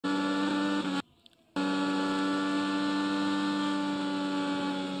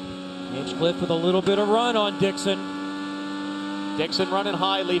Hinchcliffe with a little bit of run on Dixon. Dixon running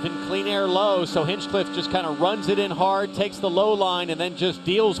high, leaving clean air low, so Hinchcliffe just kind of runs it in hard, takes the low line, and then just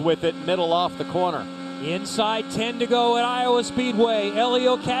deals with it middle off the corner. Inside 10 to go at Iowa Speedway.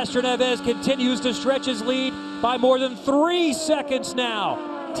 Elio Castroneves continues to stretch his lead by more than 3 seconds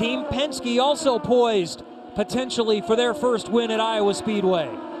now. Team Penske also poised potentially for their first win at Iowa Speedway.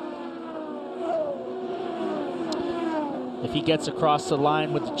 If he gets across the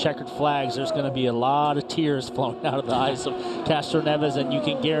line with the checkered flags, there's going to be a lot of tears flowing out of the eyes of Castroneves, and you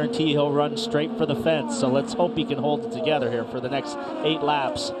can guarantee he'll run straight for the fence. So let's hope he can hold it together here for the next 8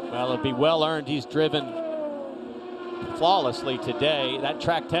 laps. Well, it'll be well earned. He's driven flawlessly today. That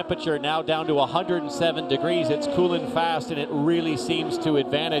track temperature now down to 107 degrees. It's cooling fast, and it really seems to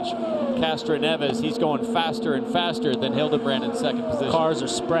advantage Castroneves. He's going faster and faster than Hildebrand in second position. Cars are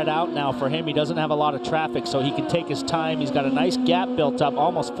spread out now for him. He doesn't have a lot of traffic, so he can take his time. He's got a nice gap built up,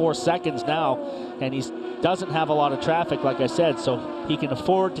 almost 4 seconds now, and he doesn't have a lot of traffic, like I said, so he can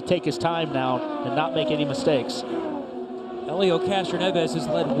afford to take his time now and not make any mistakes. Elio Castroneves has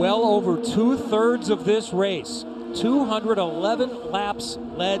led well over 2/3 of this race. 211 laps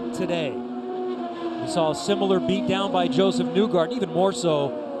led today. We saw a similar beatdown by Joseph Newgarden, even more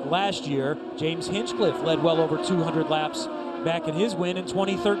so last year. James Hinchcliffe led well over 200 laps back in his win in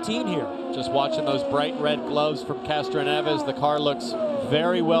 2013 here. Just watching those bright red gloves from Castroneves, the car looks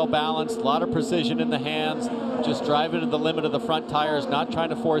very well balanced, a lot of precision in the hands, just driving to the limit of the front tires, not trying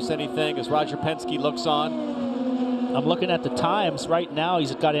to force anything as Roger Penske looks on. I'm looking at the times right now.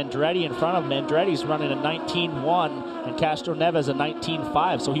 He's got Andretti in front of him. Andretti's running a 19.1 and Castroneves a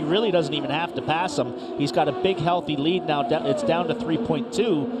 19.5, so he really doesn't even have to pass him. He's got a big healthy lead now. It's down to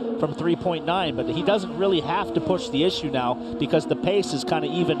 3.2 from 3.9, but he doesn't really have to push the issue now because the pace is kind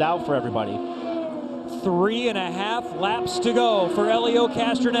of evened out for everybody. 3.5 laps to go for Elio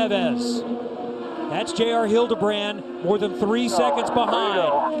Castroneves. That's J.R. Hildebrand, more than 3 seconds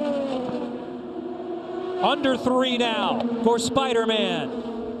behind. Under 3 now for Spider-Man.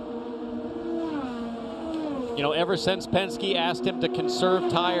 You know, ever since Penske asked him to conserve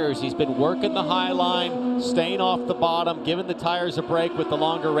tires, he's been working the high line, staying off the bottom, giving the tires a break with the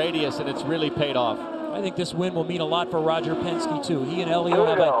longer radius, and it's really paid off. I think this win will mean a lot for Roger Penske, too. He and Elio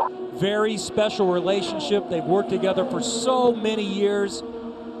have a very special relationship. They've worked together for so many years.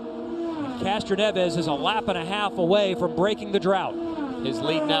 Castroneves is a lap and a half away from breaking the drought. His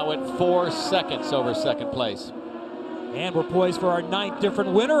lead now at 4 seconds over second place. And we're poised for our 9th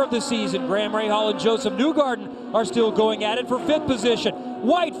different winner of the season. Graham Rahal and Joseph Newgarden are still going at it for 5th position.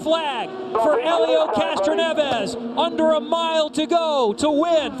 White flag for Elio Castroneves. Under a mile to go to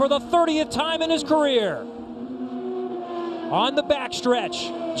win for the 30th time in his career. On the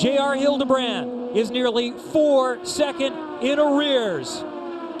backstretch, J.R. Hildebrand is nearly 4 seconds in arrears.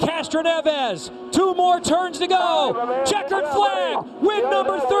 Castroneves, 2 more turns to go. Checkered flag, win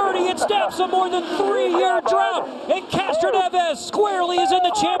number 30. It snaps a more than 3-year drought, and Castroneves squarely is in the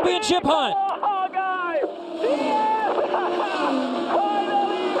championship hunt.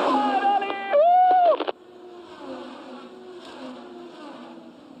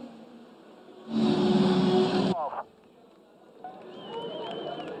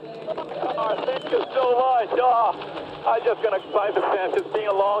 Thank you so much. I'm just going to climb the fence. It's been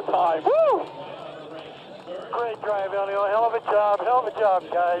a long time. Woo! Great drive, Elio. Hell of a job,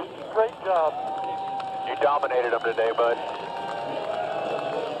 guys. Great job. You dominated them today, bud.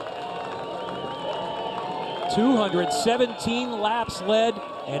 217 laps led,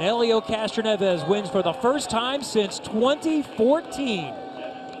 and Elio Castroneves wins for the first time since 2014.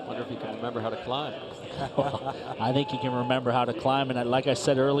 I wonder if he can remember how to climb. I think he can remember how to climb, and like I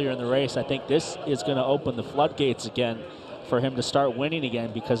said earlier in the race, I think this is going to open the floodgates again for him to start winning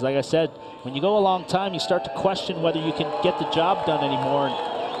again, because like I said, when you go a long time, you start to question whether you can get the job done anymore,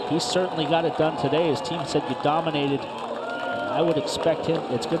 and he certainly got it done today. His team said you dominated. I would expect him,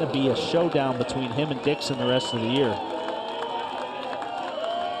 it's going to be a showdown between him and Dixon the rest of the year.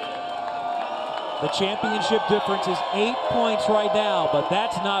 The championship difference is 8 points right now, but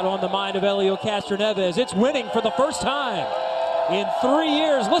that's not on the mind of Elio Castroneves. It's winning for the first time in 3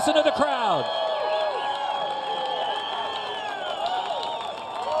 years. Listen to the crowd.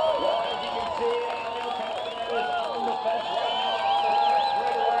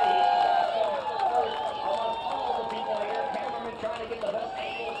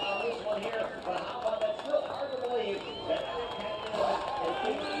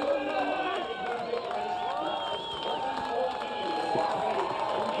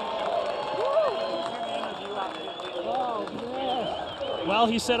 Well,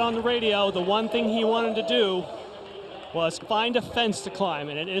 he said on the radio the one thing he wanted to do was find a fence to climb,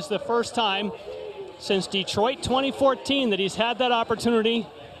 and it is the first time since Detroit 2014 that he's had that opportunity,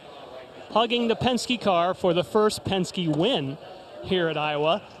 hugging the Penske car for the first Penske win here at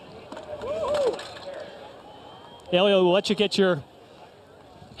Iowa. Elio, we'll let you get your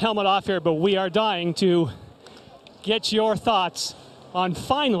helmet off here, but we are dying to get your thoughts on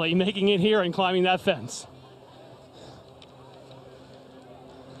finally making it here and climbing that fence.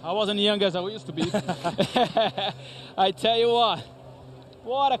 I wasn't young as I used to be. I tell you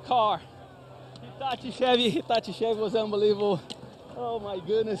what a car. Hitachi Chevy was unbelievable. Oh my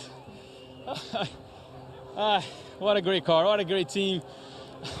goodness. What a great car, what a great team.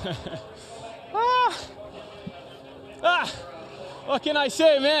 What can I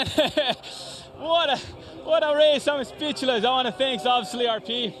say, man? What a race, I'm speechless. I want to thank, obviously,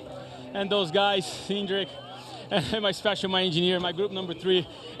 RP and those guys, Cindric, and my engineer, my group number 3,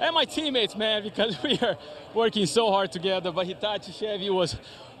 and my teammates, man, because we are working so hard together. But Hitachi Chevy was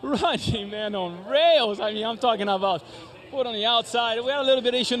running, man, on rails. I mean, I'm talking about foot on the outside. We had a little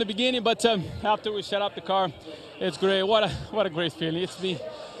bit of issue in the beginning, but after we set up the car, it's great. What a great feeling.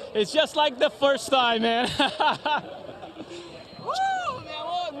 It's just like the first time, man. Woo,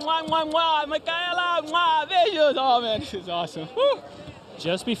 man, Michaela, beijos. Oh, man, this is awesome. Woo.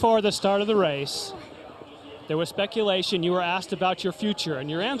 Just before the start of the race, there was speculation. You were asked about your future, and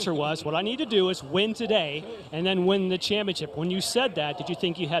your answer was, what I need to do is win today and then win the championship. When you said that, did you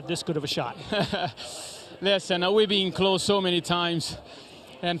think you had this good of a shot? Listen, we've been close so many times,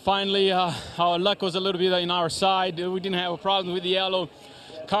 and finally our luck was a little bit on our side. We didn't have a problem with the yellow.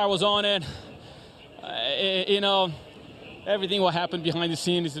 Car was on it. You know, everything what happened behind the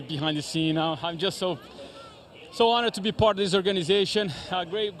scene is behind the scene. I'm just so honored to be part of this organization. A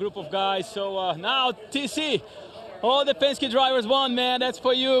great group of guys. So now, TC, all the Penske drivers won, man. That's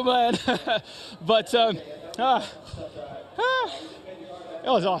for you, man. But it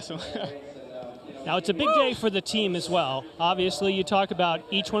was awesome. Now, it's a big day for the team as well. Obviously, you talk about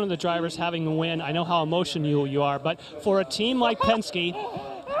each one of the drivers having the win. I know how emotional you are, but for a team like Penske,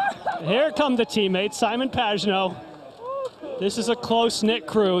 here come the teammates, Simon Pagenaud. This is a close-knit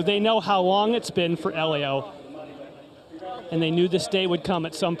crew. They know how long it's been for Elio, and they knew this day would come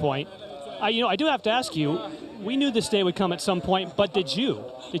at some point. I do have to ask you, we knew this day would come at some point, but did you?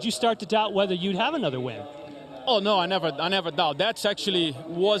 Did you start to doubt whether you'd have another win? Oh no, I never doubt. That's actually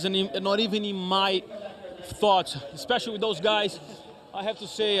wasn't not even in my thoughts, especially with those guys. I have to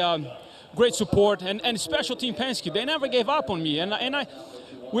say, great support and special team Penske. They never gave up on me, and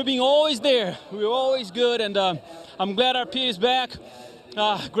we've been always there. We were always good, and I'm glad RP is back.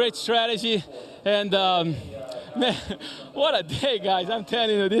 Great strategy, and man, what a day, guys! I'm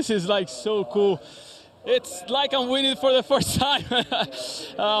telling you, this is like so cool. It's like I'm winning for the first time.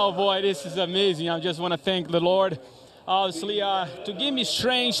 Oh boy, this is amazing. I just want to thank the Lord, obviously, to give me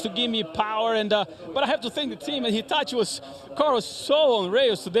strength, to give me power, and but I have to thank the team. And Hitachi car was so on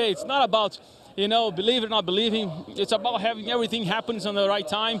rails today. It's not about, you know, believe it or not believing. It's about having everything happens on the right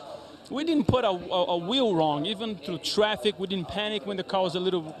time. We didn't put a wheel wrong, even through traffic. We didn't panic when the car was a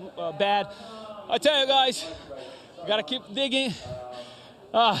little bad. I tell you guys, we gotta keep digging.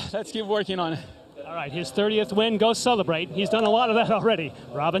 Let's keep working on it. All right, his 30th win, go celebrate. He's done a lot of that already.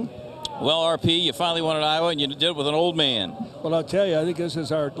 Robin? Well, RP, you finally won at Iowa, and you did it with an old man. Well, I'll tell you, I think this is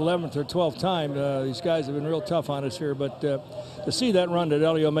our 11th or 12th time. These guys have been real tough on us here, but to see that run that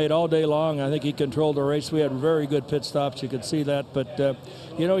Elio made all day long, I think he controlled the race. We had very good pit stops. You could see that, but,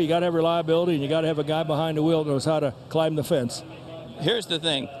 you know, you got to have reliability, and you got to have a guy behind the wheel that knows how to climb the fence. Here's the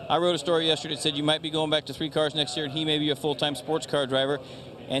thing. I wrote a story yesterday that said you might be going back to 3 cars next year, and he may be a full-time sports car driver.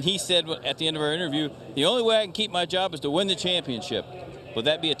 And he said at the end of our interview, the only way I can keep my job is to win the championship. Would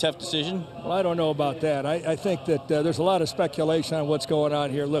that be a tough decision? Well, I don't know about that. I think that there's a lot of speculation on what's going on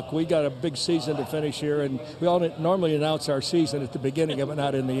here. Look, we got a big season to finish here, and we all normally announce our season at the beginning of it,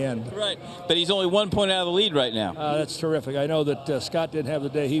 not in the end. Right, but he's only 1 point out of the lead right now. That's terrific. I know that Scott didn't have the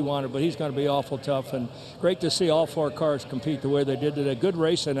day he wanted, but he's going to be awful tough, and great to see all 4 cars compete the way they did today. Good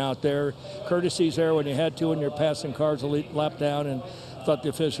racing out there. Courtesies there when you had to, and you're passing cars a lap down, and thought the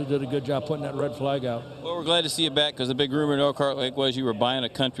official did a good job putting that red flag out. Well, we're glad to see you back, because the big rumor in Elkhart Lake was you were buying a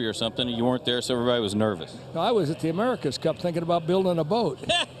country or something, and you weren't there, so everybody was nervous. No, I was at the America's Cup thinking about building a boat.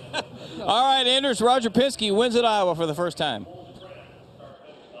 All right, Anders, Roger Penske wins at Iowa for the first time.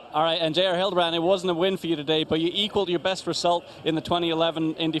 All right, and J.R. Hildebrand, it wasn't a win for you today, but you equaled your best result in the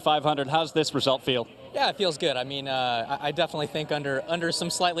 2011 Indy 500. How's this result feel? Yeah, it feels good. I mean, I definitely think under some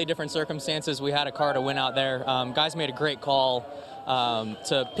slightly different circumstances, we had a car to win out there. Guys made a great call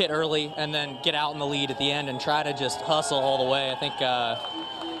to pit early and then get out in the lead at the end and try to just hustle all the way. I think,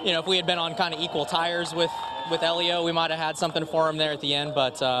 you know, if we had been on kind of equal tires with with Elio, we might have had something for him there at the end,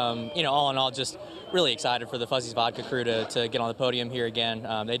 but you know, all in all, just really excited for the Fuzzy's Vodka crew to get on the podium here again.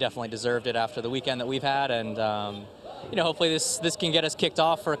 They definitely deserved it after the weekend that we've had, and you know, hopefully this can get us kicked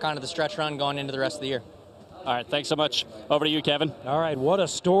off for kind of the stretch run going into the rest of the year. All right, thanks so much. Over to you, Kevin. All right, what a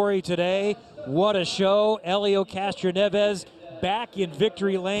story today. What a show. Elio Castroneves back in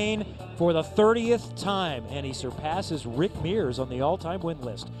victory lane for the 30th time, and he surpasses Rick Mears on the all-time win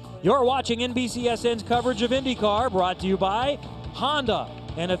list. You're watching NBCSN's coverage of IndyCar, brought to you by Honda,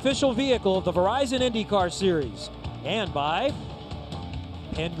 an official vehicle of the Verizon IndyCar Series, and by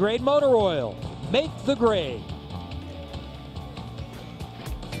Pengrade Motor Oil. Make the grade.